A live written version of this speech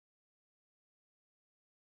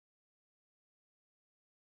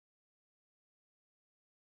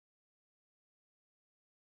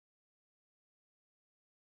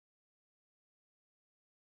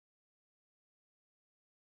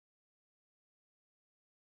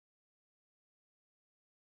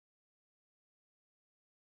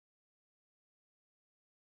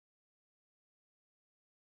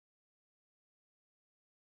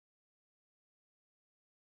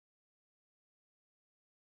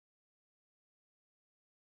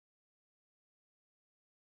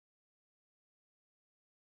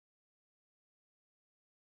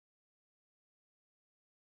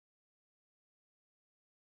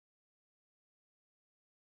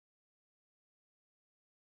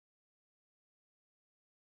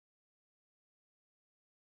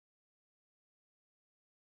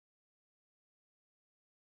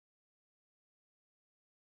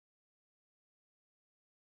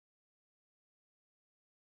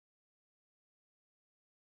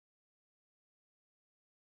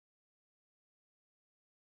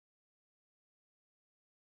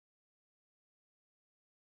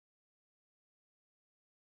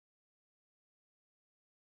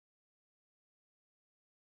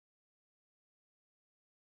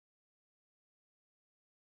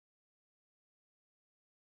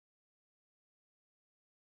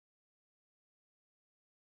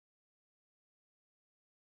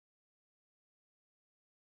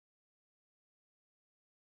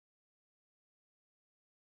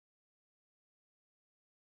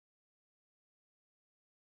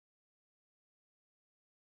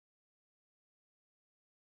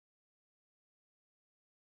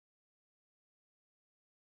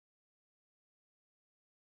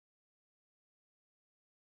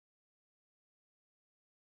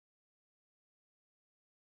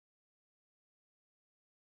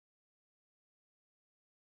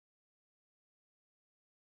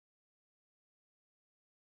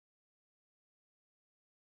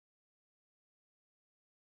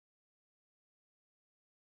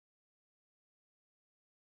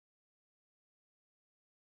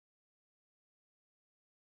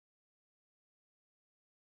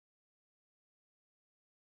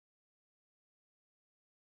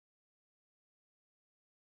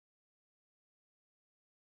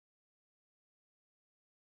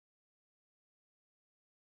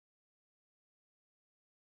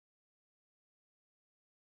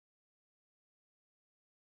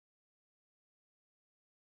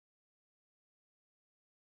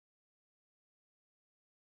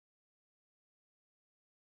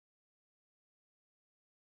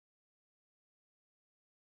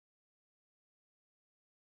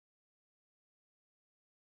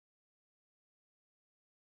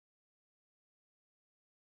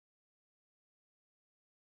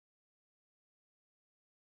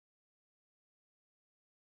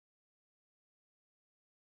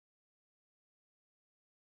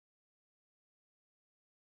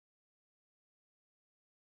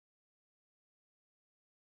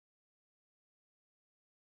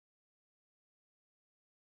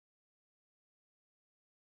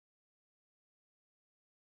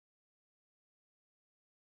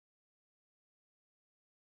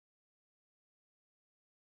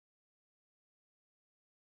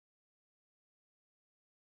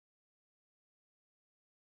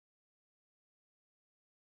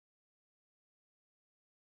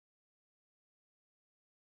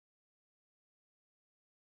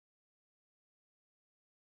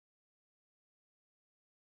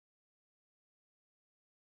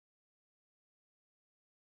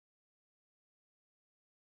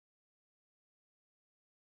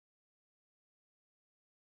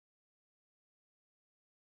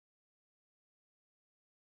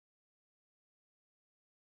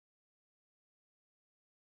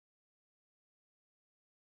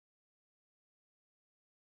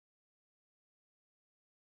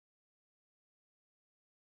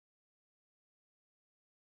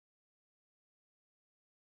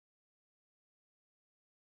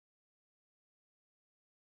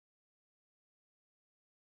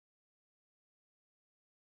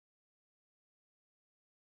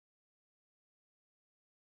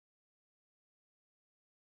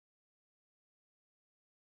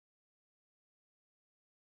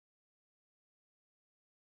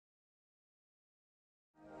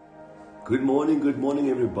Good morning,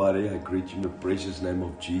 everybody. I greet you in the precious name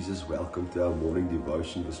of Jesus. Welcome to our morning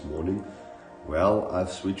devotion this morning. Well, I've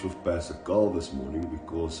switched with Pastor Carl this morning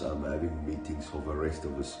because I'm having meetings for the rest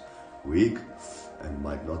of this week and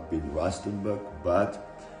might not be in Rustenburg,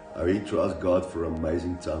 but I really trust God for an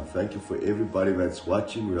amazing time. Thank you for everybody that's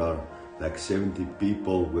watching. We are like 70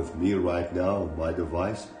 people with me right now on my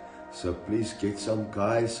device. So please get some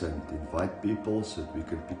guys and invite people so that we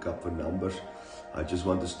can pick up the numbers. I just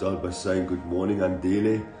want to start by saying good morning,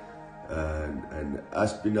 Andile and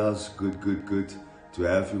Aspinas. Good to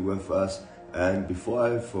have you with us. And before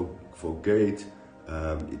I forget,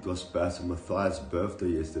 it was Pastor Matthias' birthday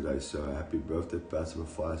yesterday. So happy birthday, Pastor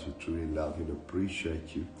Matthias. We truly love you and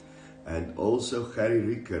appreciate you. And also Harry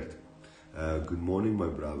Rickard. Good morning, my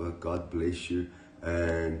brother. God bless you.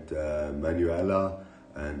 And Manuela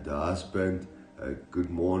and the husband, good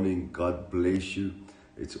morning, God bless you.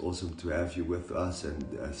 It's awesome to have you with us.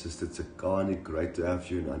 And Sister Tsakani, great to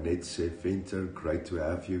have you. And Annette Seventer, great to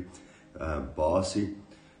have you. Basi,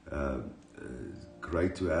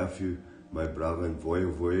 great to have you. My brother and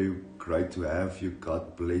Voyo, great to have you.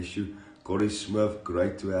 God bless you. Corey Smith,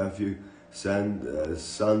 great to have you.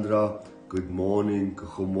 Sandra, good morning.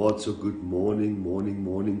 Khomotso, good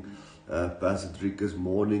morning. Pastor Driekus,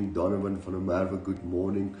 morning. Donovan van der Merwe, good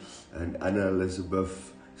morning. And Anna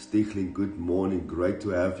Elizabeth Stichling, good morning. Great to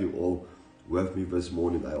have you all with me this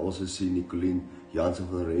morning. I also see Nicolene Jansen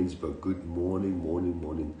van Rensburg, good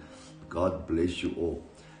morning. God bless you all.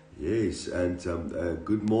 Yes, and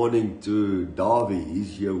good morning to Davy.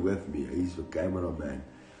 He's here with me. He's the cameraman.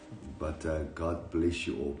 But God bless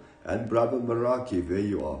you all. And Brother Maraki, there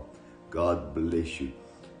you are. God bless you.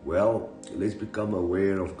 Well, let's become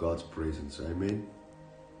aware of God's presence. Amen.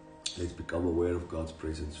 Let's become aware of God's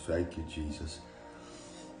presence. Thank you, Jesus.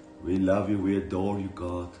 We love you. We adore you,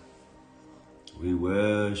 God. We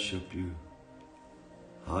worship you.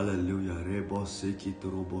 Hallelujah.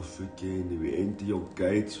 We enter your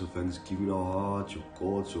gates with thanksgiving our hearts, your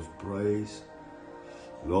courts of praise.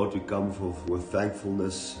 Lord, we come with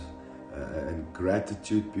thankfulness and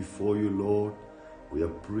gratitude before you, Lord. We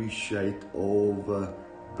appreciate all the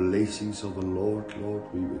blessings of the Lord.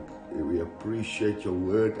 We appreciate your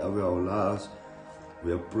word over our lives.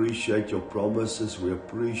 We appreciate your promises. We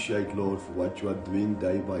appreciate, Lord, for what you are doing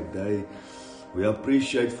day by day. We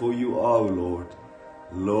appreciate for you are, Lord.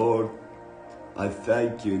 Lord, I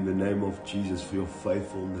thank you in the name of Jesus for your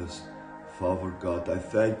faithfulness, Father God. I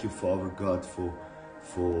thank you, Father God, for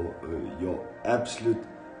your absolute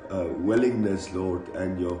willingness, Lord,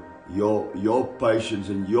 and your patience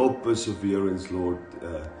and your perseverance, Lord,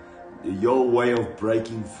 your way of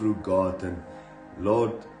breaking through, God. And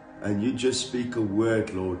Lord, and you just speak a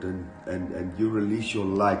word, Lord, and you release your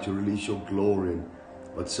light, you release your glory.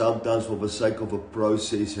 But sometimes for the sake of a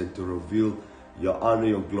process and to reveal your honor,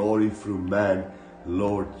 your glory through man,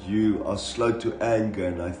 Lord, you are slow to anger.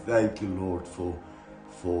 And I thank you, Lord, for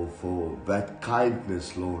that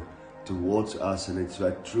kindness, Lord, towards us. And it's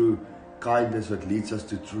that true kindness that leads us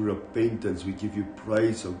to true repentance. We give you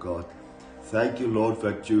praise, oh God. Thank you, Lord,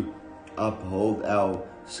 that you uphold our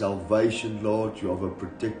salvation, Lord. You are the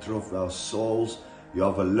protector of our souls. You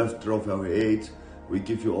are the lifter of our heads. We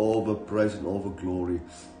give you all the praise and all the glory.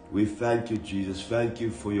 We thank you, Jesus. Thank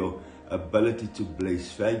you for your ability to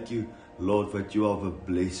bless. Thank you, Lord, that you are the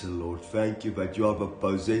blesser, Lord. Thank you that you are the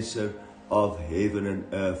possessor of heaven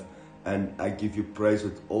and earth. And I give you praise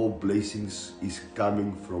that all blessings is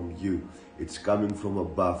coming from you. It's coming from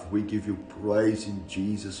above. We give you praise in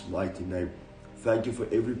Jesus' mighty name. Thank you for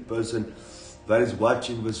every person that is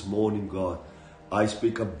watching this morning, God. I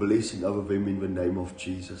speak a blessing over them in the name of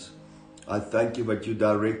Jesus. I thank you that you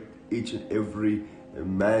direct each and every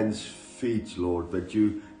man's feet, Lord, that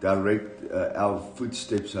you direct our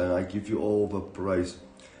footsteps, and I give you all the praise.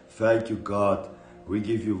 Thank you, God. We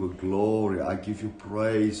give you the glory. I give you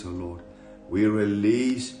praise, O Lord. We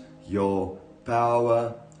release your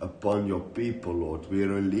power upon your people, Lord. We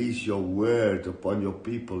release your word upon your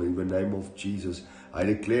people in the name of Jesus. I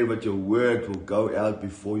declare that your word will go out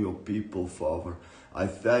before your people, Father. I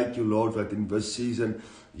thank you, Lord, that in this season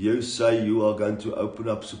you say you are going to open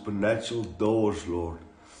up supernatural doors, Lord.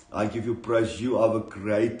 I give you praise. You are the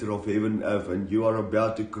creator of heaven and earth, and you are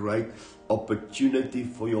about to create opportunity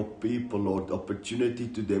for your people, Lord. Opportunity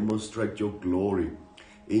to demonstrate your glory.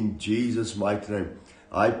 In Jesus' mighty name,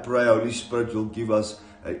 I pray, Holy Spirit, will give us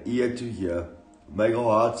an ear to hear. Make our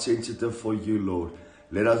hearts sensitive for you, Lord.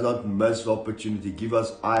 Let us not miss the opportunity. Give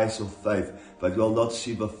us eyes of faith, that we will not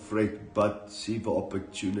see the threat, but see the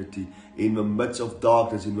opportunity. In the midst of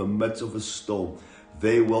darkness, in the midst of a storm,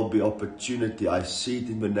 there will be opportunity. I see it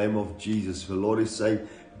in the name of Jesus. The Lord is saying,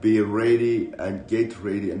 be ready and get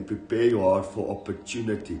ready and prepare your heart for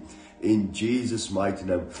opportunity. In Jesus' mighty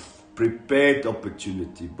name. Prepared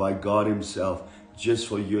opportunity by God Himself, just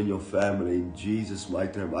for you and your family, in Jesus'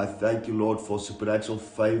 mighty name. I thank you, Lord, for supernatural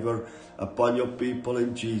favor upon your people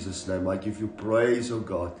in Jesus' name. I give you praise, oh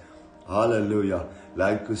God. Hallelujah.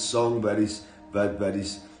 Like a song that is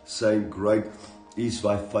saying, great is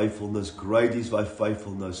thy faithfulness. Great is thy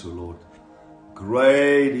faithfulness, O Lord.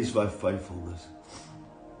 Great is thy faithfulness.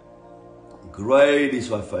 Great is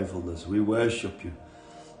thy faithfulness. We worship you.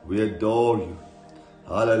 We adore you.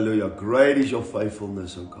 Hallelujah. Great is your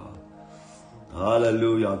faithfulness, O God.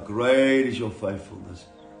 Hallelujah. Great is your faithfulness.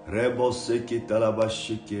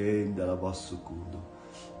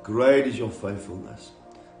 Great is your faithfulness.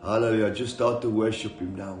 Hallelujah. Just start to worship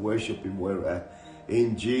Him now. Worship Him where we're at.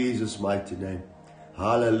 In Jesus' mighty name.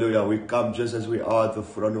 Hallelujah. We come just as we are at the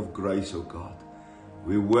throne of grace, O God.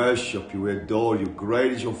 We worship you. We adore you.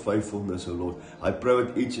 Great is your faithfulness, O Lord. I pray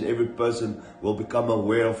that each and every person will become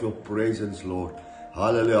aware of your presence, Lord.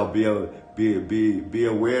 Hallelujah. Be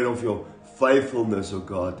aware of your faithfulness, O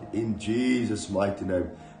God. In Jesus' mighty name.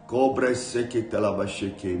 Great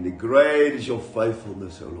is your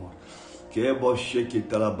faithfulness, O Lord.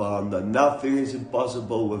 Nothing is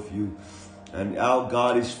impossible with you. And our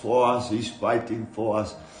God is for us. He's fighting for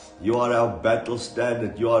us. You are our battle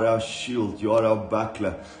standard. You are our shield. You are our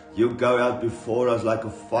buckler. You go out before us like a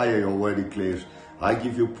fire, your word declares. I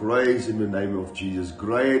give you praise in the name of Jesus.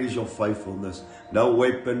 Great is your faithfulness. No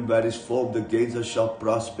weapon that is formed against us shall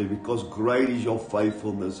prosper, because great is your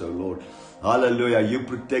faithfulness, O Lord. Hallelujah. You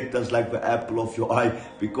protect us like the apple of your eye,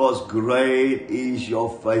 because great is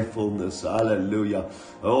your faithfulness. Hallelujah.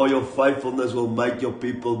 Oh, your faithfulness will make your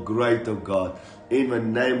people great, O God. In the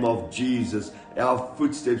name of Jesus, our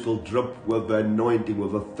footsteps will drip with the anointing,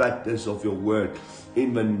 with the fatness of your word.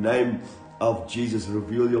 In the name of Jesus,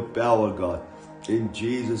 reveal your power, God. In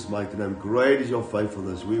Jesus' mighty name. Great is your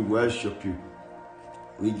faithfulness. We worship you.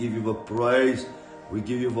 We give you the praise. We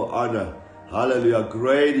give you the honor. Hallelujah.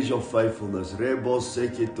 Great is your faithfulness. We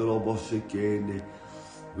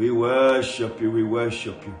worship you. We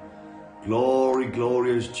worship you. Glory,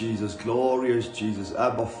 glorious Jesus. Glorious Jesus.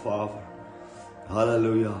 Abba, Father.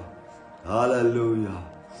 Hallelujah. Hallelujah.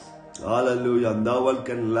 Hallelujah. No one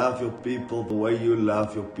can love your people the way you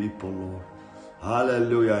love your people, Lord.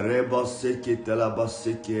 Hallelujah.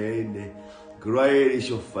 Great is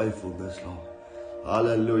your faithfulness, Lord.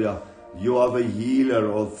 Hallelujah. You are the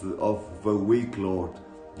healer of the weak, Lord.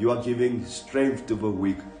 You are giving strength to the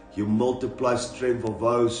weak. You multiply strength of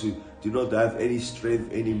those who do not have any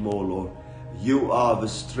strength anymore, Lord. You are the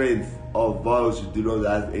strength of those who do not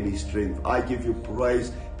have any strength. I give you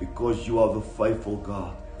praise because you are the faithful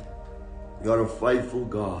God. You are a faithful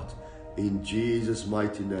God. In Jesus'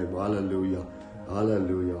 mighty name. Hallelujah.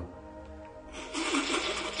 Hallelujah.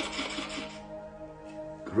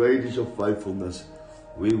 Great is your faithfulness.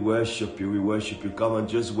 We worship you. We worship you. Come and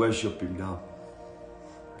just worship him now.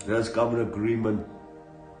 Let us come in agreement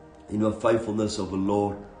in the faithfulness of the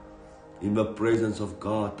Lord, in the presence of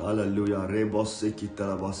God. Hallelujah.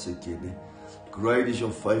 Great is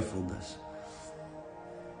your faithfulness.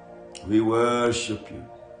 We worship you.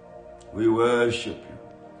 We worship you.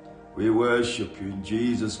 We worship you in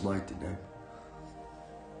Jesus' mighty name.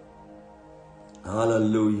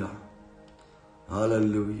 Hallelujah.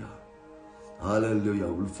 Hallelujah. Hallelujah.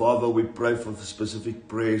 Well, Father, we pray for specific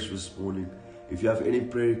prayers this morning. If you have any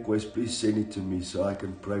prayer requests, please send it to me so I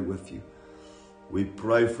can pray with you. We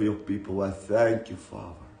pray for your people. I thank you,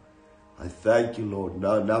 Father. I thank you, Lord.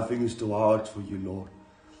 No, nothing is too hard for you, Lord.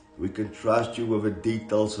 We can trust you with the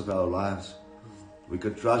details of our lives. We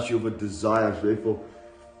can trust you with desires. Therefore,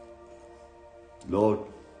 Lord,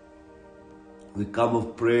 we come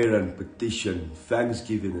with prayer and petition,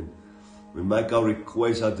 thanksgiving, and we make our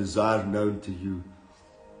requests, our desires known to you.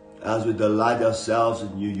 As we delight ourselves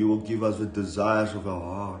in you, you will give us the desires of our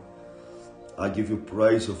heart. I give you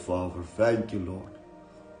praise, O Father. Thank you, Lord.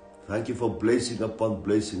 Thank you for blessing upon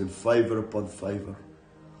blessing and favor upon favor.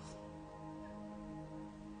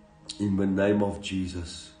 In the name of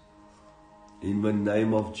Jesus. In the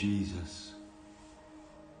name of Jesus.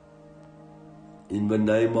 In the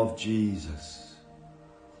name of Jesus.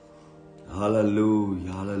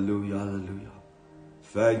 Hallelujah, hallelujah, hallelujah.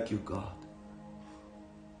 Thank you, God.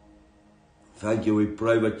 Thank you. We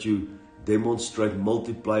pray that you demonstrate,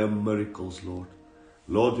 multiply your miracles, Lord.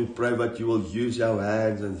 Lord, we pray that you will use our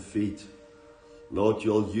hands and feet. Lord,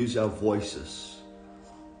 you will use our voices.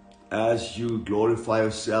 As you glorify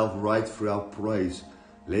yourself right through our praise,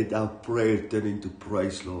 let our prayer turn into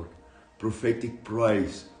praise, Lord. Prophetic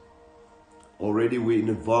praise. Already in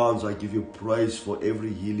advance, I give you praise for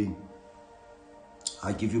every healing.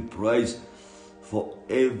 I give you praise for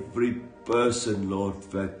every person, Lord,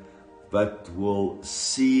 that will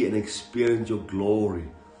see and experience your glory.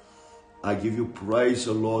 I give you praise,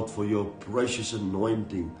 O Lord, for your precious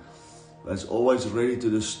anointing that's always ready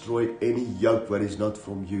to destroy any yoke that is not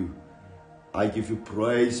from you. I give you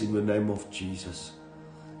praise in the name of Jesus.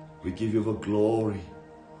 We give you the glory.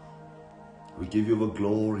 We give you the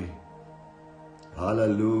glory.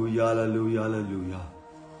 Hallelujah, hallelujah, hallelujah.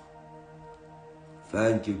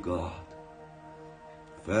 Thank you, God.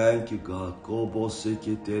 Thank you, God.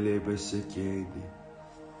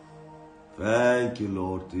 Thank you,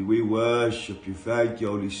 Lord. We worship you. Thank you,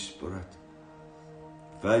 Holy Spirit.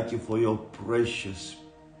 Thank you for your precious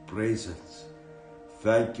presence.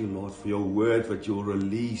 Thank you, Lord, for your word that you will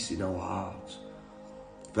release in our hearts.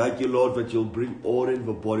 Thank you, Lord, that you'll bring order in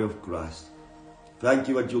the body of Christ. Thank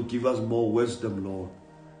you that you'll give us more wisdom, Lord.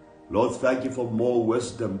 Lord, thank you for more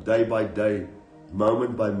wisdom day by day,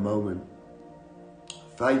 moment by moment.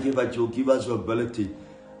 Thank you that you'll give us the ability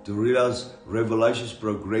to realize revelation is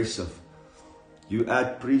progressive. You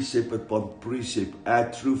add precept upon precept,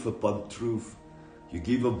 add truth upon truth. You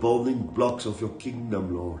give the building blocks of your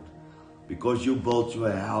kingdom, Lord. Because you built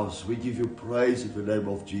your house, we give you praise in the name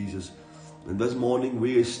of Jesus. And this morning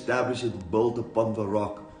we establish it, built upon the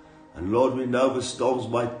rock. And Lord, we know the storms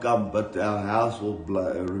might come, but our house will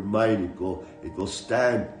remain. It will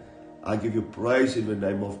stand. I give you praise in the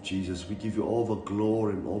name of Jesus. We give you all the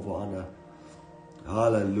glory and all the honor.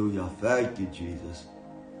 Hallelujah. Thank you, Jesus.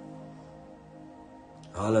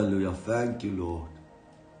 Hallelujah. Thank you, Lord.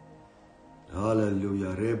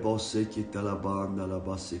 Hallelujah.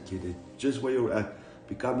 Just where you're at,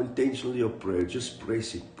 become intentional in your prayer. Just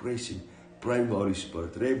pressing. Praying the Holy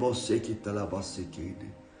Spirit.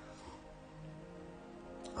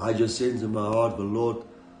 I just sense in my heart the Lord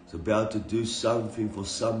is about to do something for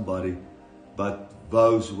somebody, but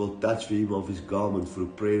those who will touch the hem of his garment through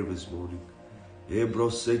prayer this morning. Thank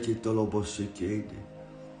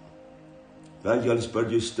you, Holy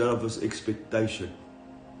Spirit. You stir up this expectation.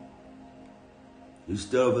 You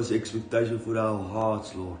stir up this expectation for our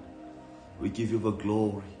hearts, Lord. We give you the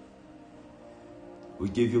glory. We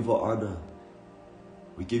give you the honor.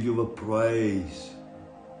 We give you the praise.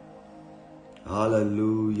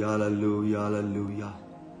 Hallelujah, hallelujah, hallelujah.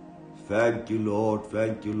 Thank you, Lord.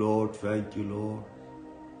 Thank you, Lord. Thank you, Lord.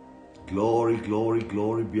 Glory, glory,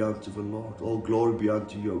 glory be unto the Lord. All glory be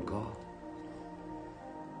unto you, God.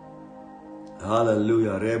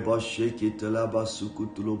 Hallelujah.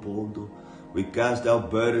 We cast our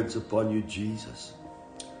burdens upon you, Jesus.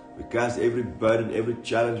 We cast every burden, every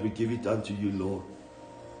challenge, we give it unto you, Lord.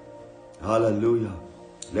 Hallelujah.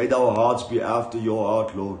 Let our hearts be after your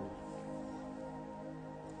heart, Lord.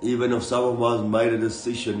 Even if someone has made a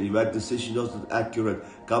decision, if that decision is not accurate,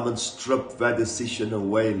 come and strip that decision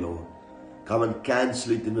away, Lord. Come and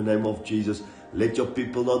cancel it in the name of Jesus. Let your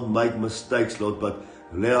people not make mistakes, Lord, but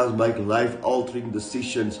let us make life-altering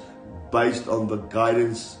decisions based on the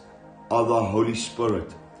guidance of the Holy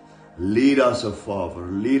Spirit. Lead us, O Father.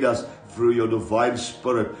 Lead us through your divine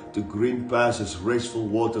Spirit to green pastures, restful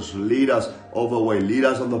waters. Lead us all the way. Lead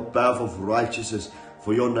us on the path of righteousness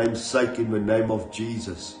for your name's sake, in the name of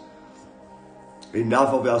Jesus.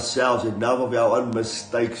 Enough of ourselves, enough of our own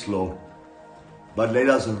mistakes, Lord. But let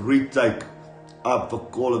us retake up the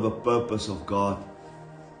call and the purpose of God.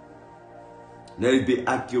 Let it be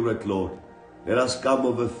accurate, Lord. Let us come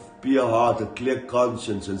with a pure heart, a clear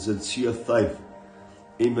conscience, and sincere faith.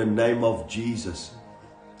 In the name of Jesus.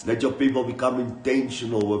 Let your people become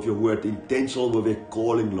intentional with your word, intentional with their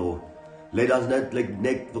calling, Lord. Let us not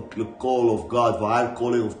neglect the call of God, the high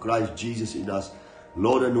calling of Christ Jesus in us.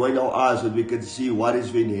 Lord, anoint our eyes that we can see what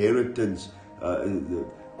is the inheritance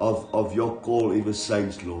of your call in the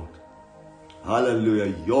saints, Lord.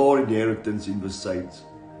 Hallelujah. Your inheritance in the saints.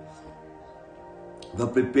 The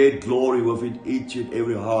prepared glory within each and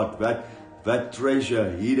every heart. That treasure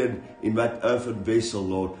hidden in that earthen vessel,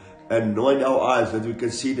 Lord. Anoint our eyes that we can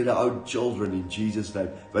see that our own children in Jesus' name.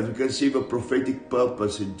 That we can see the prophetic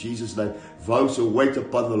purpose in Jesus' name. Those who wait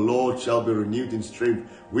upon the Lord shall be renewed in strength.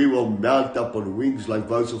 We will mount up on wings like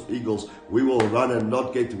those of eagles. We will run and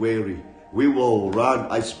not get weary. We will run.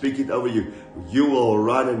 I speak it over you. You will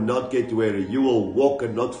run and not get weary. You will walk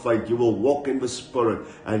and not faint. You will walk in the Spirit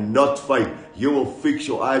and not faint. You will fix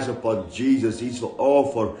your eyes upon Jesus. He's the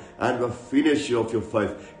author and the finisher of your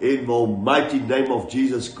faith. In the mighty name of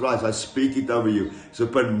Jesus Christ, I speak it over you.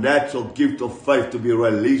 Supernatural gift of faith to be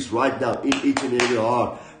released right now in each and every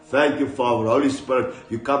heart. Thank you, Father. Holy Spirit,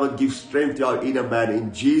 you come and give strength to our inner man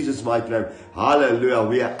in Jesus' mighty name. Hallelujah.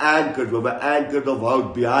 We are anchored. We're anchored of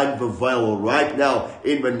hope behind the veil right now.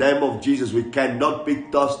 In the name of Jesus, we cannot be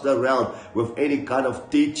tossed around with any kind of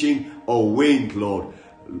teaching or wind, Lord.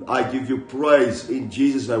 I give you praise in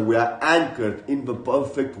Jesus' name. We are anchored in the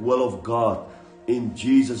perfect will of God. In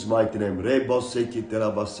Jesus' mighty name.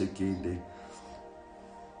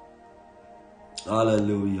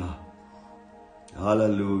 Hallelujah.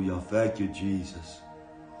 Hallelujah. Thank you, Jesus.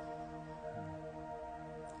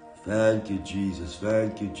 Thank you, Jesus.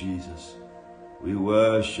 Thank you, Jesus. We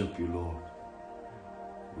worship you, Lord.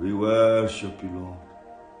 We worship you, Lord.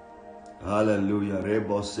 Hallelujah.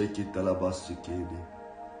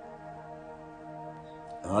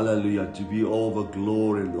 Hallelujah. To be all the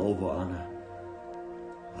glory and all the honor.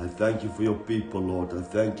 I thank you for your people, Lord. I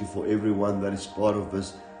thank you for everyone that is part of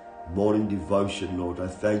this morning devotion, Lord. I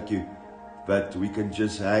thank you that we can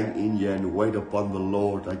just hang in here and wait upon the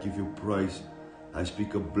Lord. I give you praise. I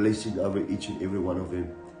speak a blessing over each and every one of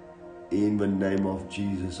them. In the name of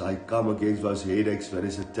Jesus, I come against those headaches that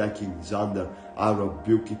is attacking Xander. I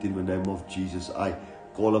rebuke it in the name of Jesus. I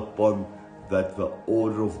call upon that the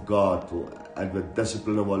order of God and the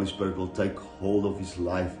discipline of the Holy Spirit will take hold of his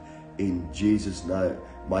life in Jesus'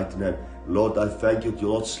 mighty name. Lord, I thank you that you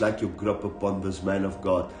will not slack your grip upon this man of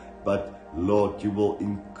God, but Lord, you will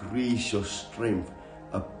increase your strength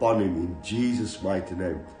upon him in Jesus' mighty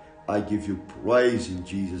name. I give you praise in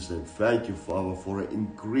Jesus' name. Thank you, Father, for an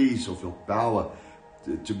increase of your power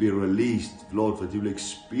to be released, Lord, that you will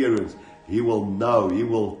experience. He will know, he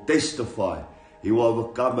will testify, he will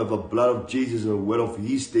overcome by the blood of Jesus and the word of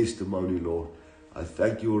his testimony, Lord. I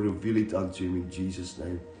thank you, reveal it unto him in Jesus'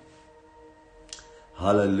 name.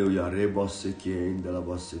 Hallelujah.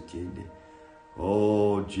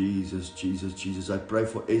 Oh, Jesus, Jesus, Jesus. I pray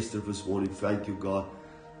for Esther this morning. Thank you, God.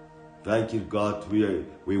 Thank you, God.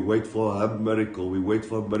 We wait for her miracle. We wait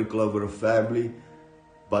for a miracle over her family,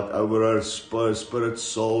 but over her spirit,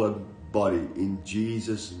 soul, and body. In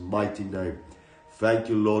Jesus' mighty name. Thank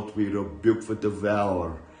you, Lord. We rebuke the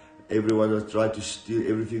devourer. Everyone that tried to steal,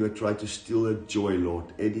 everything that tried to steal her joy,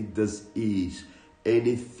 Lord. Any disease,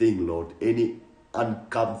 anything, Lord. Any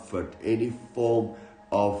uncomfort, any form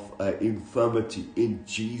of infirmity, in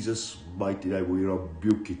Jesus' mighty name, we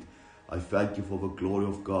rebuke it. I thank you for the glory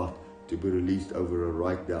of God to be released over her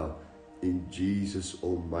right now, in Jesus'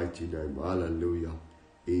 almighty name. Hallelujah.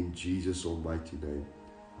 In Jesus' almighty name.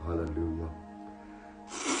 Hallelujah.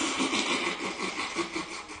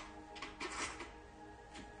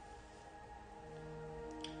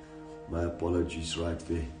 My apologies right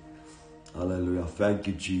there. Hallelujah. Thank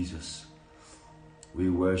you, Jesus. We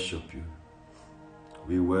worship you.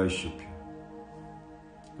 We worship you.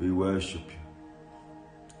 We worship you.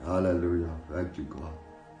 Hallelujah. Thank you, God.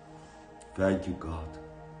 Thank you, God.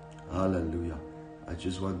 Hallelujah. I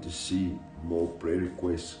just want to see more prayer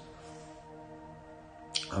requests.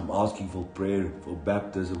 I'm asking for prayer, for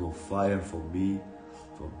baptism of fire for me,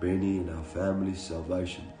 for Benny and our family,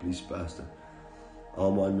 salvation. Please, Pastor.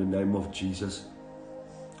 Alma, in the name of Jesus,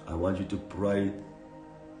 I want you to pray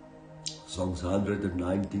Psalms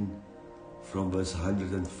 119 from verse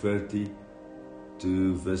 130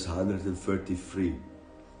 to verse 133.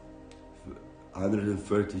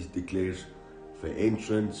 130 declares, the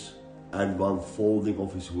entrance and unfolding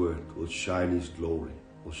of his word will shine his glory,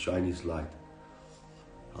 will shine his light.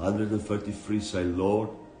 133 say, Lord,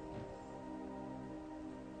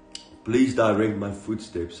 please direct my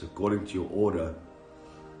footsteps according to your order,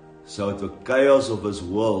 so that the chaos of this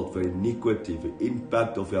world, the iniquity, the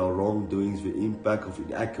impact of our wrongdoings, the impact of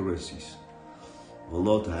inaccuracies will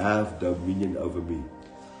not have dominion over me.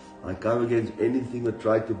 I come against anything that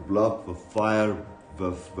tried to block the fire,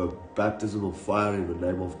 the baptism of fire in the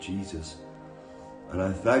name of Jesus. And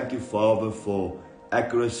I thank you, Father, for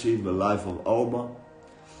accuracy in the life of Alma.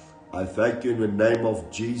 I thank you in the name of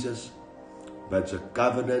Jesus that the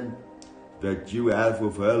covenant that you have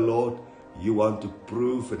with her, Lord, you want to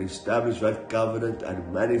prove and establish that covenant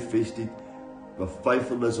and manifest it, the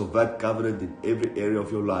faithfulness of that covenant in every area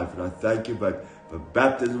of your life. And I thank you that the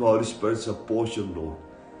baptism of the Holy Spirit is a portion, Lord.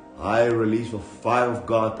 I release the fire of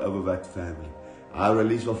God over that family. I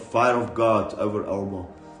release the fire of God over Alma.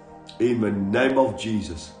 In the name of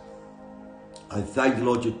Jesus. I thank you,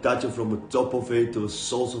 Lord, you touch her from the top of her head to the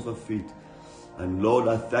soles of her feet. And Lord,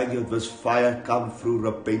 I thank you that this fire come through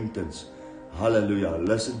repentance. Hallelujah.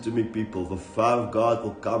 Listen to me, people. The fire of God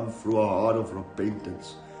will come through a heart of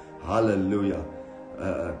repentance. Hallelujah.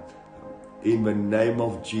 In the name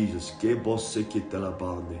of Jesus. Thank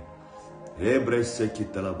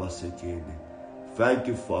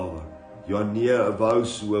you, Father. You are near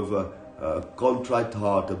those who have a contrite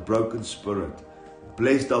heart, a broken spirit.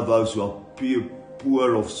 Blessed are those who are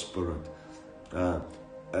poor of spirit.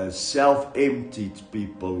 Self-emptied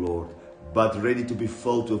people, Lord, but ready to be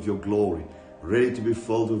filled with your glory, ready to be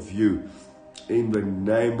filled with you. In the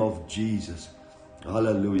name of Jesus.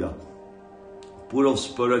 Hallelujah. Poor of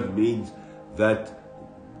spirit means that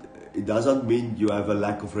it doesn't mean you have a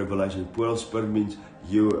lack of revelation. Poor of spirit means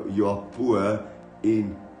you are poor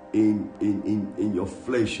in your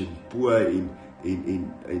flesh, and poor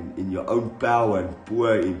in your own power, and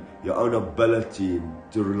poor in your own ability, and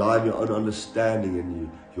to rely on your own understanding, and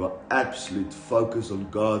you are absolute focus on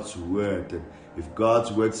God's word. And if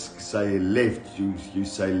God's words say left, you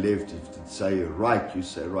say left. If it say right, you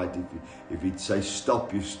say right. If it say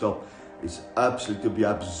stop, you stop. It's absolutely to be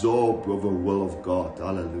absorbed with the will of God.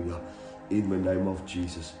 Hallelujah. In the name of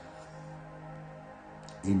Jesus.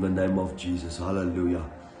 In the name of Jesus. Hallelujah.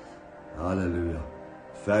 Hallelujah.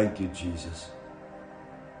 Thank you, Jesus.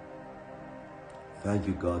 Thank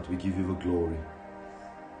you, God. We give you the glory.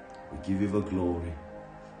 We give you the glory.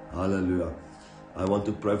 Hallelujah. I want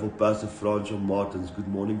to pray for Pastor Francois Martins. Good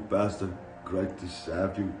morning, Pastor. Great to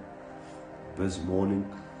have you this morning.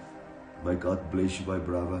 May God bless you, my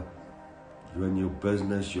brother. You and your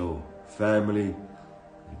business, your family.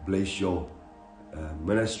 Bless your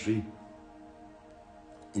ministry.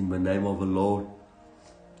 In the name of the Lord.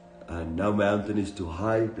 And no mountain is too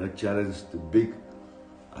high, no challenge is too big.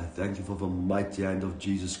 I thank you for the mighty hand of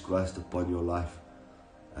Jesus Christ upon your life,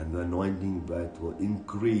 and the anointing that will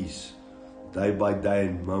increase day by day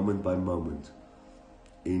and moment by moment.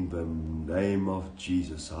 In the name of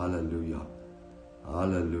Jesus. Hallelujah.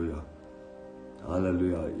 Hallelujah.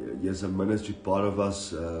 Hallelujah. Yes, a ministry part of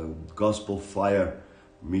us, Gospel Fire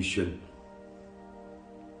Mission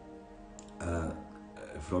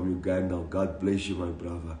from Uganda. God bless you, my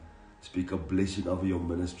brother. Speak a blessing over your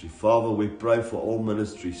ministry. Father, we pray for all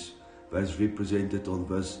ministries that's represented on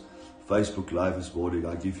this Facebook Live this morning.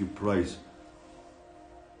 I give you praise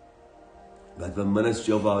that the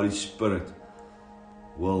ministry of the Holy Spirit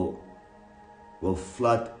will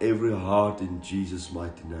flood every heart in Jesus'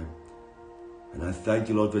 mighty name. And I thank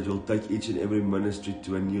you, Lord, that you'll take each and every ministry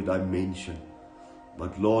to a new dimension.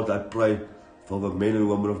 But Lord, I pray for the men and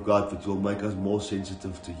women of God that will make us more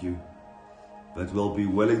sensitive to you, that will be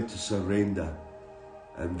willing to surrender.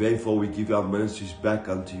 And therefore we give our ministries back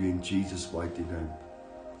unto you in Jesus' mighty name.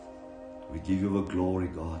 We give you the glory,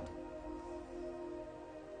 God.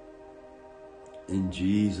 In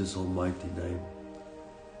Jesus' almighty name.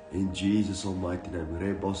 In Jesus' almighty name.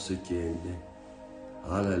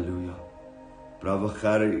 Hallelujah. Brother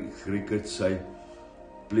Gary Rickert say,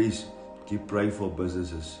 please keep praying for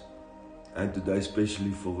businesses. And today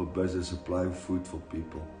especially for the business supplying food for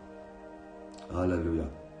people. Hallelujah.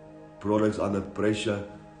 Products under pressure.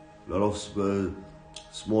 A lot of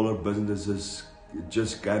smaller businesses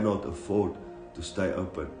just cannot afford to stay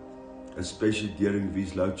open, especially during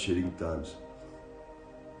these load shedding times.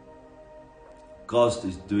 Cost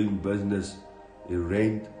is doing business in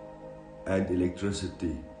rent and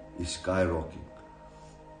electricity is skyrocketing.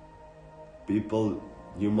 People,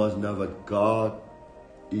 you must know that God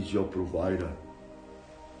is your provider.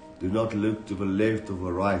 Do not look to the left or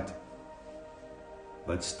the right,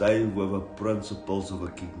 but stay with the principles of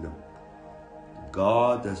the kingdom.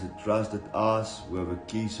 God has entrusted us with the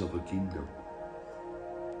keys of the kingdom.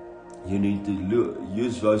 You need to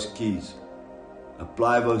use those keys,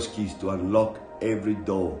 apply those keys to unlock every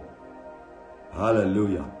door.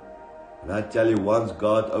 Hallelujah. And I tell you, once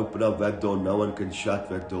God opened up that door, no one can shut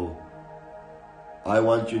that door. I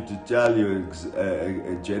want you to tell you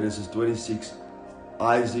in Genesis 26,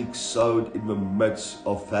 Isaac sowed in the midst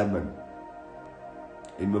of famine.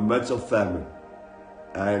 In the midst of famine.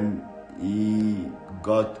 And he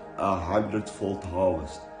got 100-fold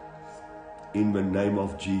harvest. In the name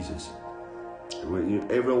of Jesus. When you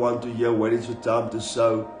ever want to hear when it's your time to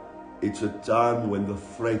sow, it's a time when the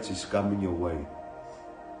fruit is coming your way.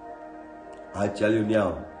 I tell you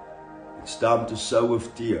now, it's time to sow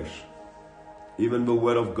with tears. Even the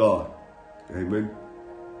word of God. Amen.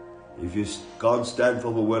 If you can't stand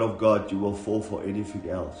for the word of God, you will fall for anything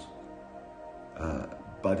else.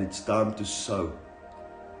 But it's time to sow.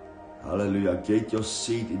 Hallelujah. Get your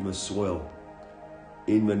seed in the soil.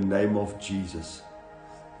 In the name of Jesus.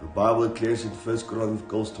 The Bible declares in 1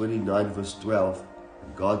 Chronicles 29 verse 12.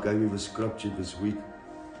 And God gave me the scripture this week.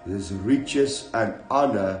 There's riches and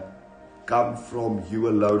honor come from you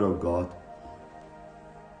alone, O God.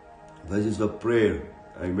 This is the prayer.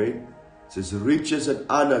 Amen. It says, riches and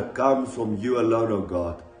honor come from you alone, O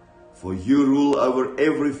God. For you rule over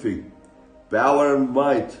everything. Power and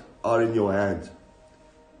might are in your hand.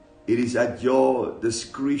 It is at your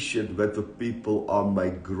discretion that the people are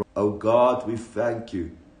made great. Oh God, we thank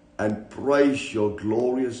you and praise your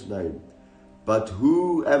glorious name. But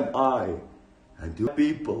who am I and who are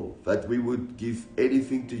people that we would give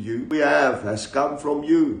anything to you? We have has come from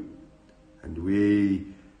you, and we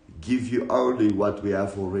give you only what we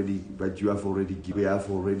have already, that you have already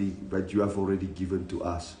given to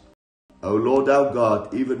us. Oh Lord our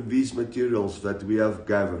God, even these materials that we have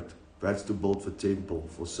gathered, that's to build the temple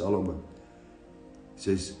for Solomon. It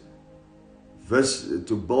says, this,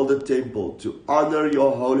 to build a temple, to honor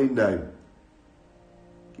your holy name,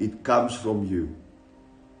 it comes from you.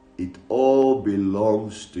 It all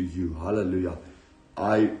belongs to you. Hallelujah.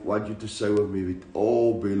 I want you to say with me, it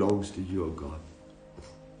all belongs to you, oh God.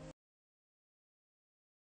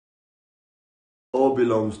 All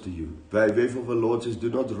belongs to you. Therefore the Lord says, do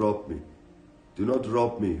not rob me. Do not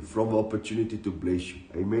rob me from the opportunity to bless you.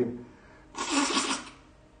 Amen.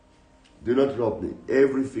 Do not rob me.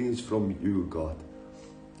 Everything is from you, God.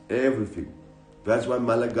 Everything. That's why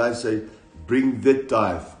Malachi say, bring the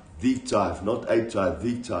tithe, not a tithe,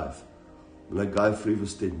 the tithe. Malachi 3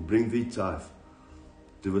 verse 10, bring the tithe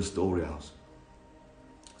to the storehouse,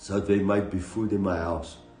 so there might be food in my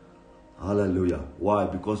house. Hallelujah. Why?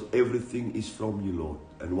 Because everything is from you, Lord.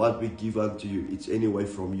 And what we give unto you, it's anyway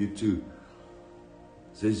from you too.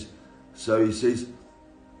 He says,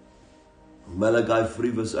 Malachi 3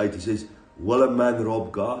 verse 8, he says, will a man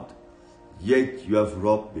rob God? Yet you have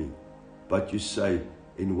robbed me. But you say,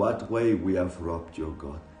 in what way we have robbed your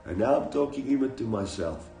God? And now I'm talking even to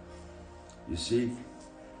myself. You see,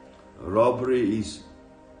 robbery is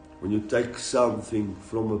when you take something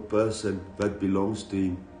from a person that belongs to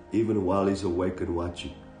him, even while he's awake and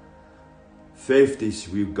watching. Theft is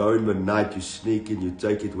we go in the night, you sneak in, you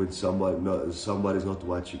take it when somebody's not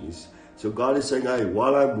watching. So God is saying, hey,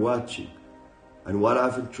 while I'm watching and what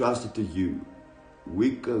I've entrusted to you, we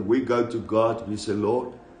go to God and we say,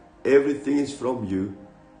 Lord, everything is from you,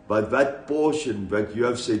 but that portion that you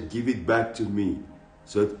have said, give it back to me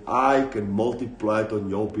so that I can multiply it on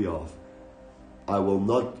your behalf. I will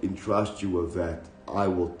not entrust you with that. I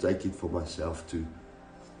will take it for myself too.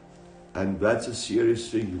 And that's a serious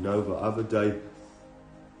thing. You know, the other day,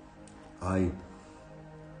 I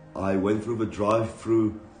went through the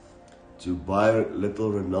drive-through to buy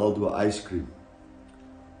little Ronaldo ice cream.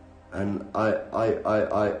 And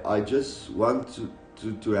I just want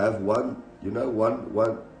to have one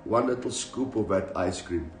little scoop of that ice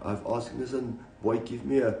cream. I've asked him, listen, boy, give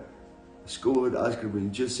me a scoop of that ice cream. And he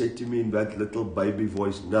just said to me in that little baby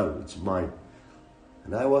voice, no, it's mine.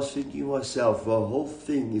 And I was thinking to myself, the whole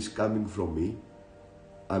thing is coming from me.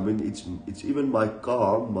 I mean, it's even my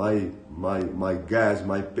car, my gas,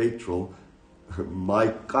 my petrol, my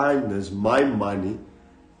kindness, my money.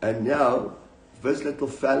 And now, this little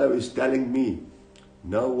fellow is telling me,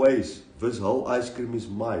 no ways, this whole ice cream is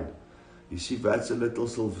mine. You see, that's a little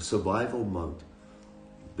survival mode.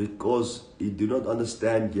 Because he do not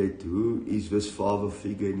understand yet who is this father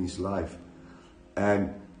figure in his life.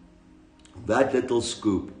 And that little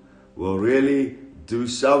scoop will really do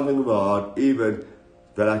something in my heart, even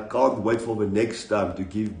that I can't wait for the next time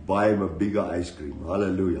to buy him a bigger ice cream.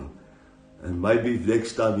 Hallelujah. And maybe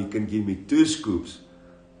next time he can give me 2 scoops,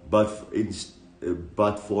 but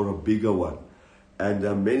for a bigger one.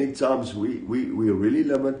 And many times we really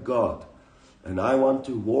limit God. And I want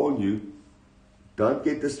to warn you, don't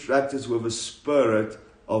get distracted with a spirit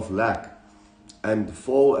of lack and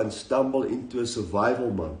fall and stumble into a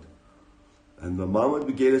survival mode. And the moment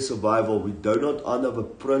we get a survival, we do not honor the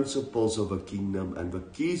principles of a kingdom and the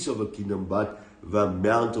keys of a kingdom, but the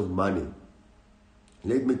amount of money.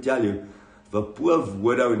 Let me tell you, the poor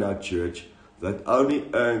widow in our church that only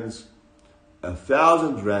earns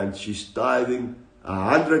 1,000 rand, she's tithing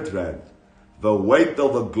 100 rand. The weight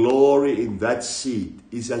of the glory in that seed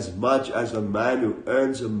is as much as a man who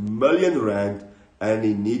earns 1,000,000 rand and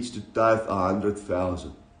he needs to tithe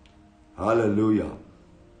 100,000. Hallelujah.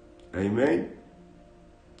 Amen.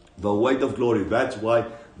 The weight of glory. That's why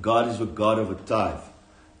God is the God of a tithe.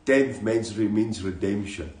 10th means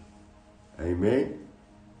redemption. Amen.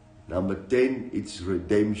 Number 10, it's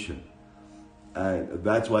redemption. And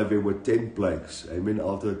that's why there were 10 plagues. Amen.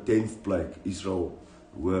 After the 10th plague, Israel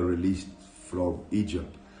were released from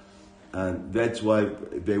Egypt. And that's why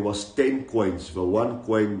there was 10 coins. The one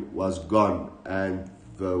coin was gone. And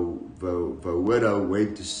the widow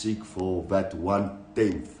went to seek for that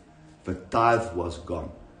 1/10. The tithe was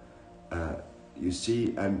gone. You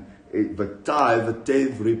see, and the tithe, the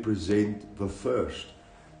 10th, represent the first.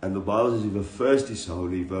 And the Bible says, if the first is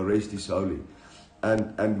holy, the rest is holy.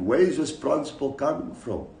 And where is this principle coming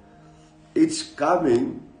from? it's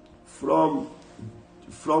coming from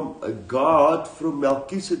God, from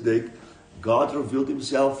Melchizedek. God revealed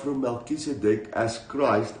himself through Melchizedek as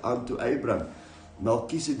Christ unto Abraham.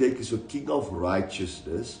 Melchizedek is a king of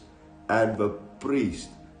righteousness and the priest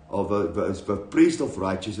of the priest of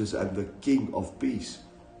righteousness and the king of peace.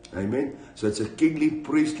 Amen. So it's a kingly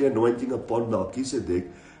priestly anointing upon Melchizedek.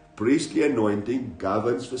 Priestly anointing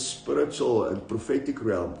governs the spiritual and prophetic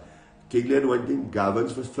realm. Kingly anointing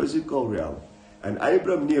governs the physical realm. And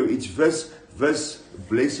Abraham knew it's this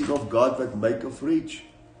blessing of God that maketh rich,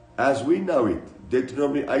 as we know it.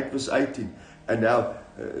 Deuteronomy 8 verse 18. And now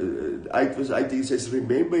 8 verse 18 says,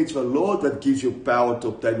 remember, it's the Lord that gives you power to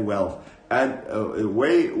obtain wealth. And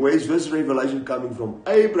where's this revelation coming from?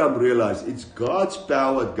 Abraham realized it's God's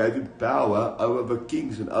power that gave him power over the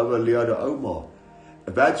kings and over Leah the Omar.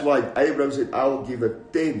 That's why Abraham said, I will give a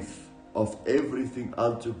tenth of everything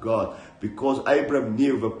unto God. Because Abraham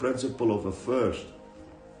knew the principle of the first.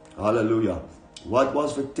 Hallelujah. What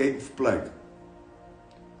was the 10th plague?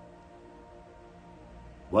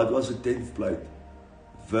 What was the 10th plague?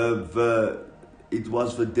 It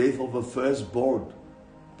was the death of the firstborn.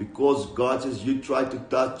 Because God says, you try to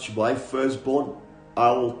touch my firstborn,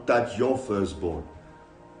 I will touch your firstborn.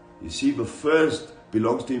 You see, the first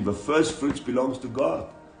belongs to him. The first fruits belongs to God.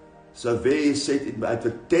 So there he said at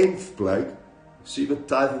the 10th plague, see the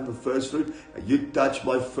tithe of the first fruit, and you touch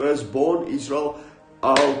my firstborn, Israel,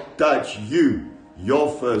 I'll touch you, your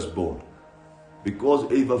firstborn.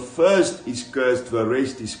 Because if the first is cursed, the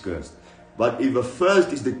rest is cursed. But if the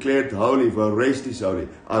first is declared holy, the rest is holy.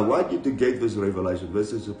 I want you to get this revelation.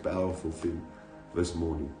 This is a powerful thing this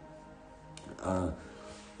morning.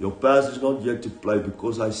 Your pastor is not yet to play,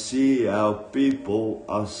 because I see how people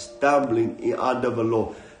are stumbling under the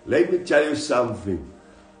law. Let me tell you something.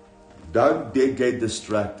 Don't get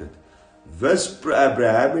distracted. This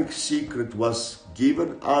Abrahamic secret was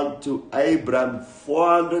given unto Abraham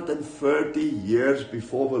 430 years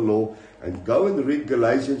before the law. And go and read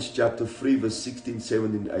Galatians chapter 3 verse 16,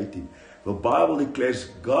 17, 18. The Bible declares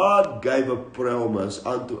God gave a promise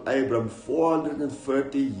unto Abraham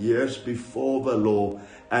 430 years before the law.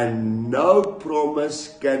 And no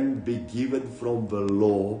promise can be given from the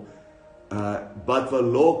law. But the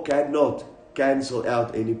law cannot cancel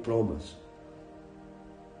out any promise.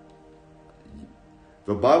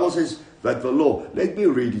 The Bible says that the law, let me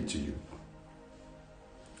read it to you.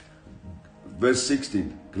 Verse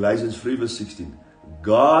 16, Galatians 3 verse 16.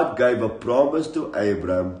 God gave a promise to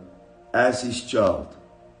Abraham as his child.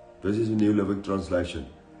 This is a New Living Translation.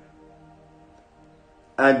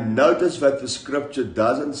 And notice that the scripture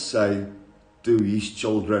doesn't say to his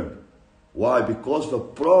children. Why? Because the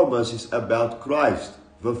promise is about Christ,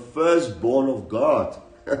 the firstborn of God.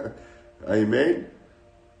 Amen.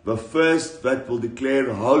 The first that will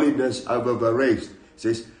declare holiness over the rest. It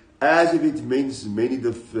says, as if it means many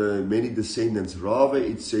descendants. Rather,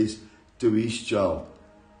 it says to his child.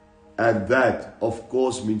 And that, of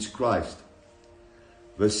course, means Christ.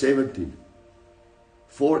 Verse 17.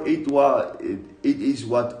 For it is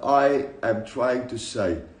what I am trying to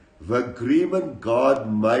say. The agreement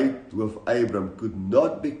God made with Abraham could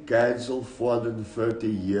not be cancelled 430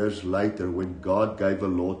 years later when God gave a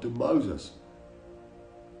law to Moses.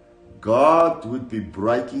 God would be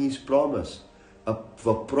breaking his promise.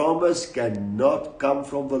 The promise cannot come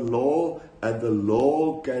from the law, and the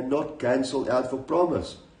law cannot cancel out the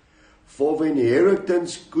promise. For the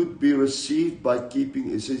inheritance could be received by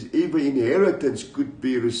keeping, it says, if the inheritance could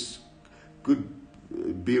be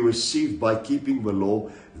received by keeping the law,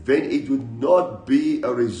 then it would not be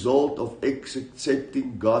a result of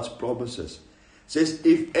accepting God's promises. It says,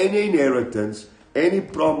 if any inheritance, any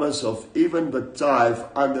promise of even the tithe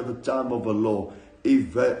under the time of the law,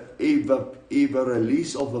 if a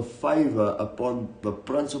release of a favor upon the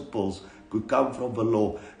principles could come from the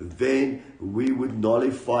law, then we would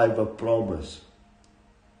nullify the promise.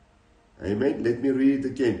 Amen. Let me read it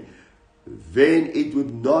again. Then it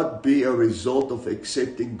would not be a result of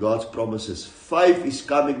accepting God's promises. Faith is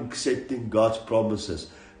coming accepting God's promises.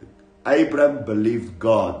 Abraham believed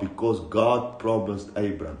God because God promised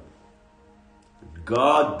Abraham.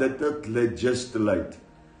 God did not legislate.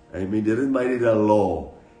 Amen. He didn't make it a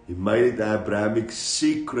law. He made it an Abrahamic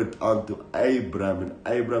secret unto Abraham. And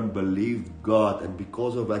Abraham believed God. And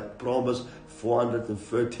because of that promise,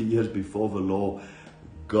 430 years before the law,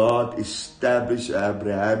 God established an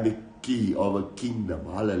Abrahamic key of a kingdom.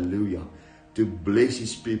 Hallelujah. To bless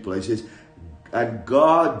his people. He says, and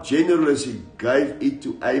God generously gave it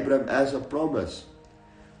to Abraham as a promise.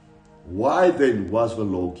 Why then was the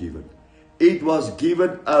law given? It was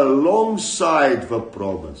given alongside the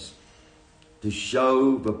promise. to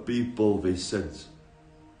show the people their sins.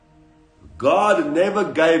 God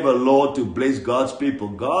never gave a law to bless God's people.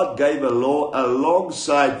 God gave a law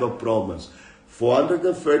alongside the promise.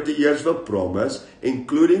 430 years of promise,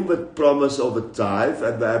 including the promise of a tithe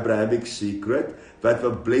and the Abrahamic secret, that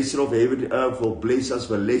the blesser of heaven and earth will bless us,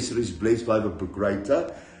 the lesser is blessed by the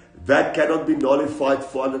greater. That cannot be nullified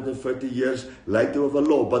 430 years later with the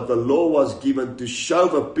law. But the law was given to show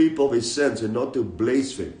the people their sins and not to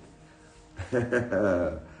bless them.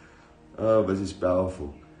 Oh, this is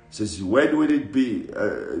powerful. It says, when will it be?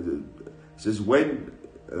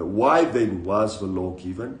 Why then was the law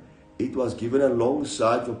given? It was given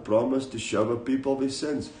alongside the promise to show the people their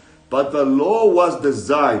sins. But the law was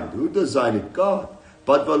designed. Who designed it? God.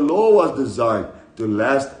 But the law was designed to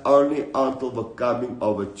last only until the coming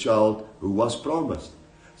of a child who was promised.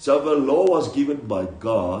 So the law was given by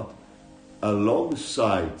God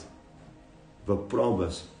alongside the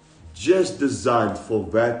promise, just designed for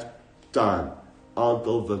that time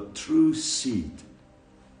until the true seed,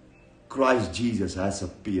 Christ Jesus, has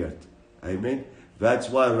appeared. Amen. That's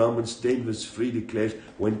why Romans 10 verse 3 declares,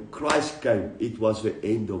 when Christ came, it was the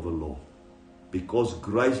end of the law. Because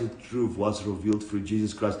grace and truth was revealed through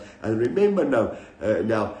Jesus Christ. And remember now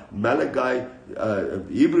Malachi,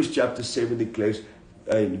 Hebrews chapter 7 declares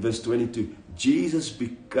in verse 22, Jesus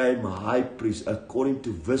became high priest according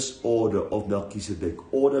to this order of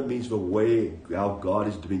Melchizedek. Order means the way how God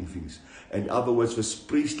is doing things. In other words, this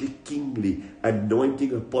priestly, kingly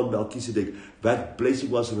anointing upon Melchizedek, that blessing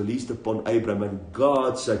was released upon Abraham. And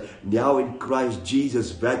God said, now in Christ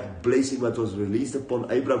Jesus, that blessing that was released upon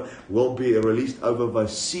Abraham will be released over the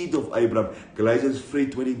seed of Abraham. Galatians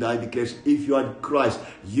 3:29 declares, if you are in Christ,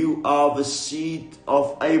 you are the seed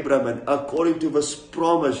of Abraham. And according to this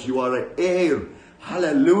promise, you are an heir.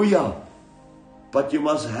 Hallelujah. But you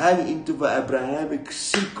must hang into the Abrahamic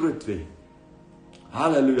secret there.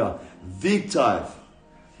 Hallelujah. The tithe.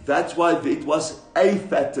 That's why it was a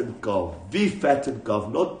fattened calf. The fattened calf.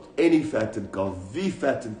 Not any fattened calf. The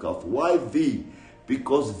fattened calf. Why the?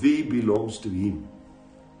 Because the belongs to Him.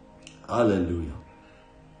 Hallelujah.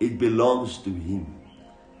 It belongs to Him.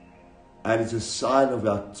 And it's a sign of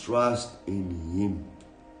our trust in Him.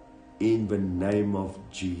 In the name of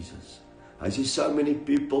Jesus. I see so many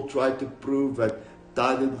people try to prove that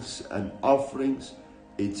tithings and offerings,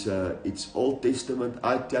 it's Old Testament.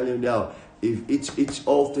 I tell you now, if it's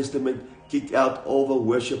Old Testament, kick out all the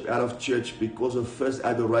worship out of church, because the first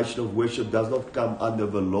adoration of worship does not come under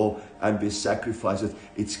the law and the sacrifices.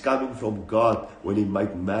 It's coming from God when He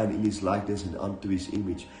made man in His likeness and unto His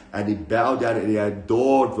image. And He bowed down and He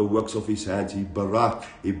adored the works of His hands. He baraked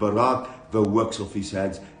the works of His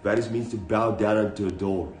hands. That means to bow down and to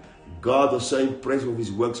adore. God was so impressed with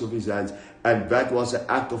His works of His hands, and that was an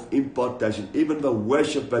act of impartation. Even the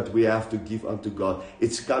worship that we have to give unto God,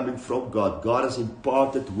 it's coming from God. God has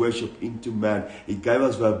imparted worship into man. He gave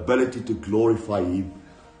us the ability to glorify Him.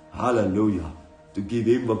 Hallelujah. To give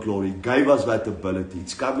Him the glory. He gave us that ability.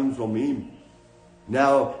 It's coming from Him.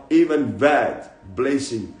 Now, even that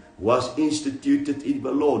blessing was instituted in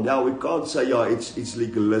the law. Now, we can't say, it's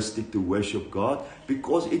legalistic to worship God,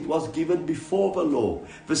 because it was given before the law.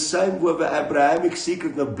 The same with the Abrahamic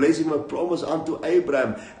secret, the blessing, the promise unto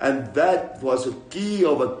Abraham. And that was a key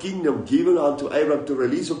of a kingdom given unto Abraham to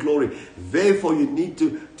release the glory. Therefore, you need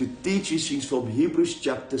to teach these things from Hebrews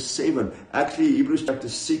chapter 7. Actually, Hebrews chapter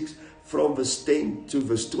 6, from verse 10 to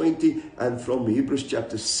verse 20, and from Hebrews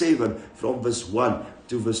chapter 7, from verse 1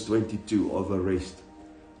 to verse 22 of the rest.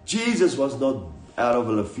 Jesus was not out of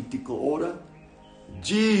a Levitical order.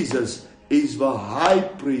 Jesus is the high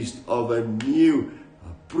priest of a new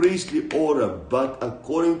priestly order, but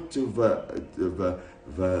according to the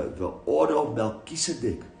order of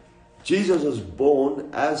Melchizedek. Jesus was born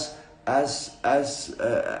as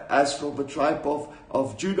from the tribe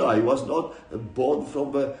of Judah. He was not born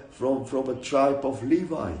from a tribe of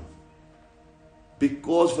Levi.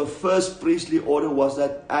 Because the first priestly order was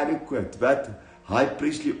not adequate. That high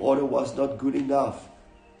priestly order was not good enough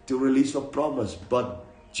to release the promise. But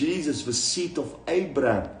Jesus, the seed of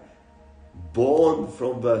Abraham, born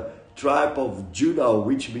from the tribe of Judah,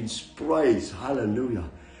 which means praise. Hallelujah.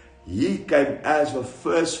 He came as the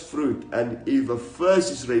first fruit. And if the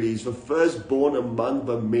first is ready, he's the firstborn among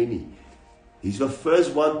the many. He's the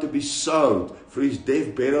first one to be sowed for His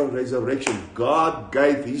death, burial, and resurrection. God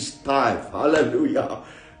gave His tithe. Hallelujah.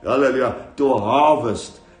 Hallelujah. To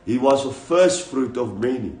harvest. He was the first fruit of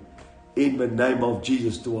many in the name of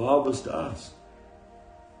Jesus to harvest us.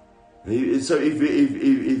 So if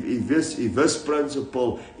this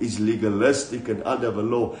principle is legalistic and under the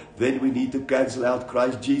law, then we need to cancel out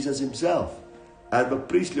Christ Jesus Himself and the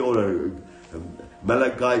priestly order.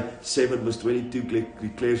 Malachi 7 verse 22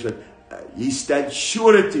 declares that he stands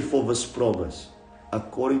surety for this promise,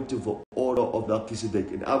 according to the order of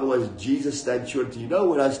Melchizedek. In other words, Jesus stands surety. You know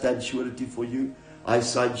when I stand surety for you? I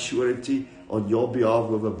sign surety on your behalf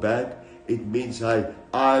with a bank. It means, hey,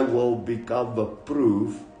 I will become the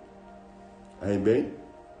proof, amen,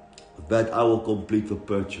 that I will complete the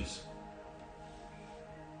purchase.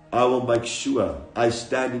 I will make sure I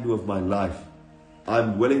stand in with my life.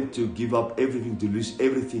 I'm willing to give up everything, to lose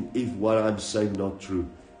everything if what I'm saying not true,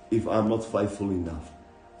 if I'm not faithful enough.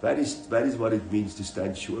 That is what it means to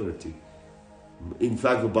stand surety. In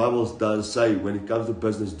fact, the Bible does say, when it comes to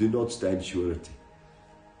business, do not stand surety.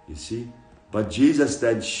 You see? But Jesus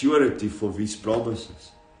stands surety for these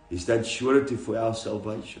promises. He stands surety for our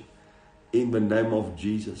salvation. In the name of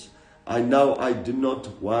Jesus. I know I do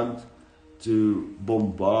not want to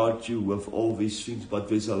bombard you with all these things, but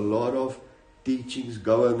there's a lot of teachings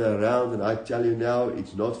going around, and I tell you now,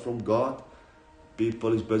 it's not from God.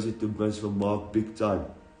 People is busy to miss the mark big time.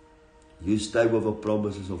 You stay with the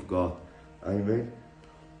promises of God. Amen.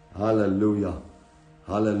 Hallelujah.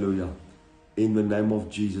 Hallelujah. In the name of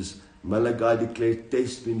Jesus. Malachi declares,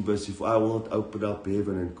 test me in verse, if I will not open up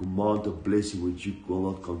heaven and command a blessing which you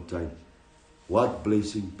will not contain. What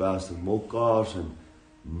blessing, Pastor? More cars and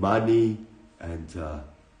money and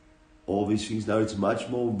all these things. Now it's much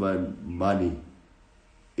more than money.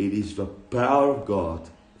 It is the power of God,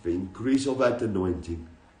 the increase of that anointing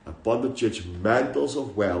upon the church, mantles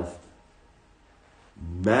of wealth.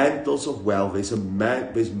 Mantles of wealth. There's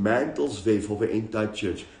mantles there for the entire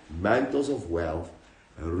church. Mantles of wealth,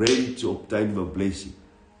 ready to obtain the blessing.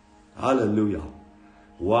 Hallelujah.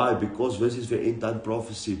 Why? Because this is the end time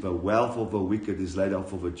prophecy. The wealth of the wicked is laid up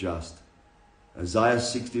for the just. Isaiah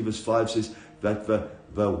 60 verse 5 says that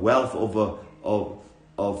the wealth of the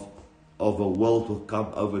world will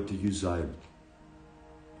come over to you, Zion.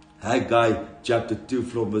 Haggai chapter 2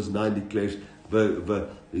 from verse 9 declares,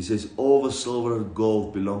 he says, all the silver and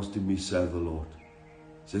gold belongs to me, saith the Lord.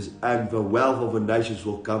 He says, and the wealth of the nations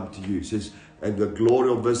will come to you. He says, and the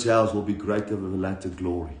glory of this house will be greater than the latter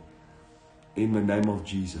glory. In the name of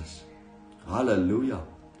Jesus. Hallelujah.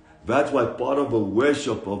 That's why part of the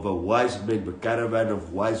worship of the wise men, the caravan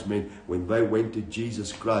of wise men, when they went to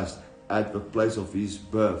Jesus Christ at the place of his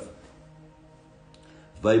birth,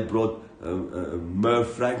 they brought myrrh,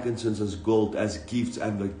 frankincense, and gold as gifts,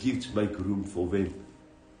 and the gifts make room for them.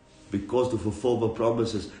 Because to fulfill the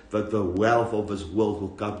promises that the wealth of this world will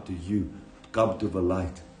come to you, come to the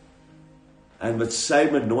light. And the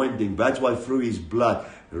same anointing, that's why through his blood,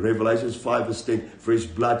 Revelation 5 verse 10, for his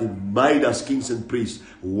blood he made us kings and priests.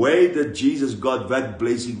 Where did Jesus got that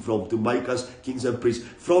blessing from to make us kings and priests?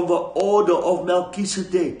 From the order of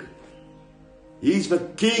Melchizedek. He's the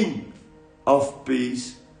king of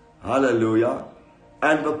peace. Hallelujah.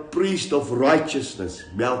 And the priest of righteousness.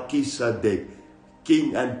 Melchizedek.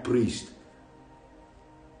 King and priest.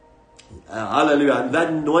 Hallelujah. And that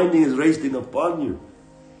anointing is resting upon you.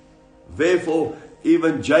 Therefore,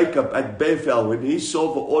 even Jacob at Bethel, when he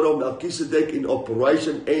saw the order of Melchizedek in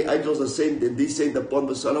operation, angels ascend and descend upon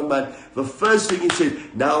the Son of Man, the first thing he said,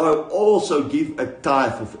 now I also give a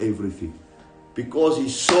tithe of everything. Because he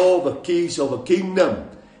saw the keys of a kingdom.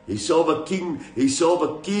 He saw the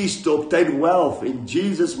keys to obtain wealth in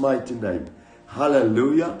Jesus' mighty name.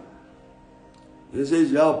 Hallelujah. He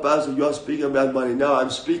says, yeah, Pastor, you are speaking about money. No, I'm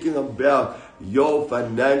speaking about your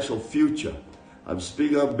financial future. I'm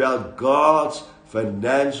speaking about God's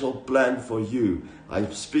financial plan for you.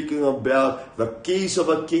 I'm speaking about the keys of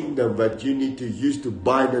a kingdom that you need to use to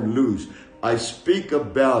bind and loose. I speak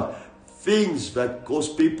about things that cause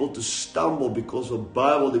people to stumble, because the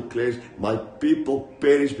Bible declares, my people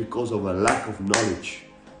perish because of a lack of knowledge.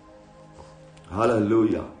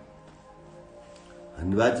 Hallelujah.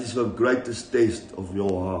 And that is the greatest test of your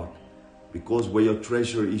heart. Because where your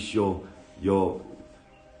treasure is, your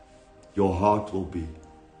heart will be.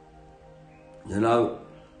 You know,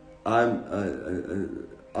 I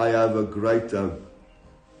have a great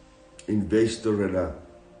investor and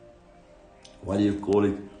what do you call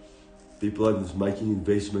it? People that is making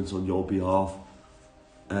investments on your behalf.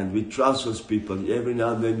 And we trust those people. Every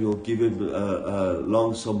now and then you'll give him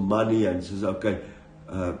long some money and says, okay,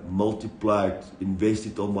 multiply it, invest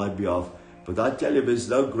it on my behalf. But I tell you, there's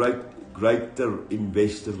no greater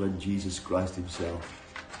investor than Jesus Christ himself.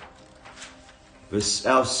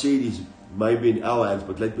 Our seed is maybe in our hands,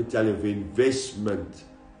 but let me tell you, the investment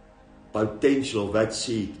potential of that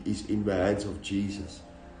seed is in the hands of Jesus.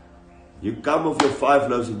 You come with your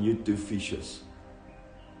 5 loaves and you 2 fishes.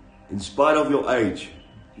 In spite of your age,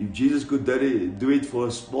 if Jesus could do it for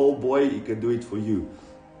a small boy, he can do it for you.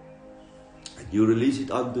 You release it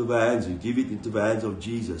unto the hands. You give it into the hands of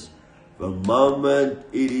Jesus. The moment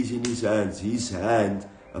it is in His hand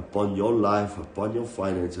upon your life, upon your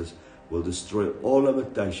finances, will destroy all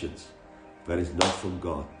limitations that is not from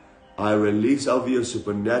God. I release over you a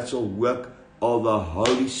supernatural work of the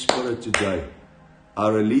Holy Spirit today. I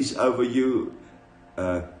release over you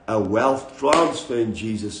a wealth transfer in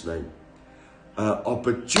Jesus' name.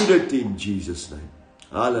 Opportunity in Jesus' name.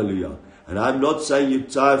 Hallelujah. And I'm not saying you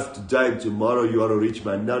tithe today and tomorrow you are a rich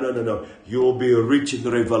man. No. You will be rich in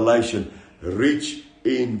revelation, rich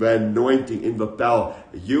in the anointing, in the power.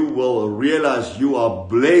 You will realize you are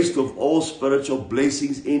blessed with all spiritual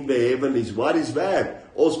blessings in the heavenlies. What is that?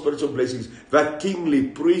 All spiritual blessings, that kingly,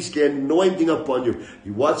 priestly anointing upon you.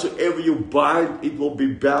 Whatsoever you bind, it will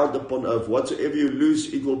be bound upon earth. Whatsoever you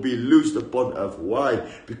loose, it will be loosed upon earth.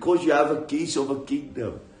 Why? Because you have a keys of a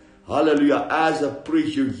kingdom. Hallelujah. As a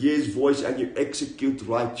priest, you hear His voice and you execute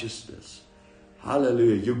righteousness.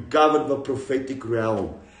 Hallelujah. You govern the prophetic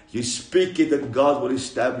realm. You speak it and God will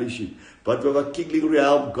establish it. But with a kingly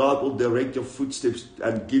realm, God will direct your footsteps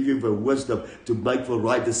and give you the wisdom to make the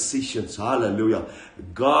right decisions. Hallelujah.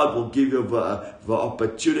 God will give you the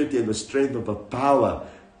opportunity and the strength and the power.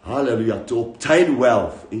 Hallelujah. To obtain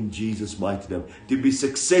wealth in Jesus' mighty name. To be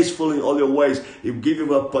successful in all your ways. He will give you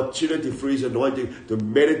the opportunity through His anointing to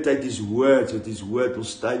meditate His words, that His word will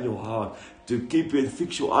stay in your heart. To keep you and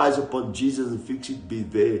fix your eyes upon Jesus and fix it be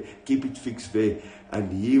there. Keep it fixed there.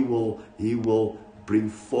 And He will bring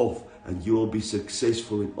forth, and you will be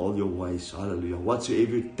successful in all your ways. Hallelujah.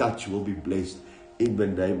 Whatsoever you touch will be blessed in the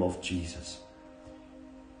name of Jesus.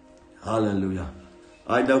 Hallelujah.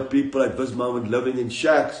 I know people at this moment living in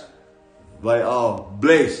shacks. They are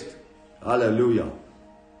blessed. Hallelujah.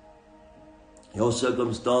 Your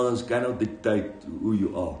circumstances cannot dictate who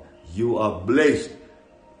you are. You are blessed.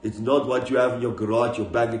 It's not what you have in your garage, your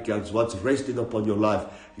bank accounts, what's resting upon your life.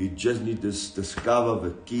 You just need to discover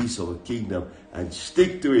the keys of the kingdom and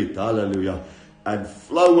stick to it. Hallelujah. And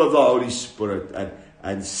flow with the Holy Spirit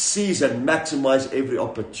and seize and maximize every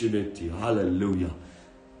opportunity. Hallelujah.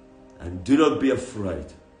 And do not be afraid.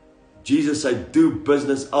 Jesus said, do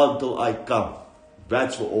business until I come.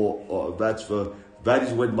 That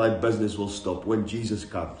is when my business will stop, when Jesus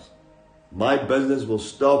comes. My business will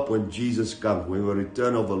stop when Jesus comes, when the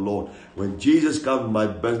return of the Lord. When Jesus comes, my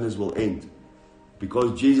business will end.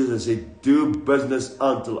 Because Jesus has said, do business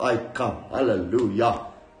until I come. Hallelujah.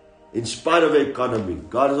 In spite of the economy,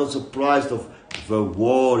 God is not surprised of the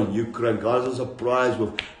war in Ukraine. God is not surprised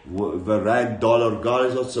with the rand dollar. God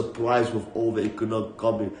is not surprised with all the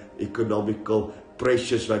economical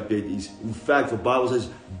pressures like that is. In fact, the Bible says,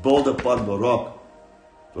 build upon the rock.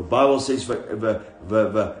 The Bible says the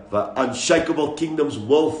unshakable kingdoms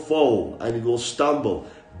will fall and it will stumble.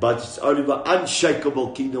 But it's only the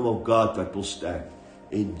unshakable kingdom of God that will stand.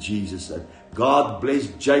 In Jesus' name. God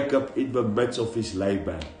blessed Jacob in the midst of his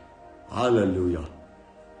labor. Hallelujah.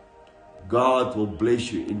 God will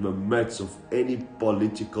bless you in the midst of any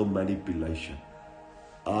political manipulation.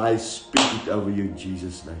 I speak it over you in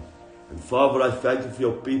Jesus' name. And Father, I thank you for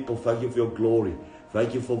your people. Thank you for your glory.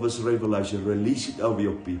 Thank you for this revelation. Release it over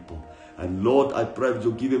your people. And Lord, I pray that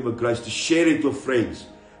you'll give them the grace to share it with friends,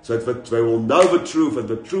 so that they will know the truth and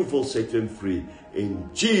the truth will set them free. In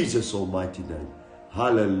Jesus' almighty name.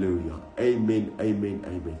 Hallelujah. Amen, amen,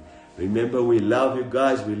 amen. Remember, we love you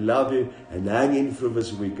guys. We love you. And hang in through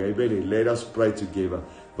this week. Amen. And let us pray together.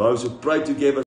 Those who pray together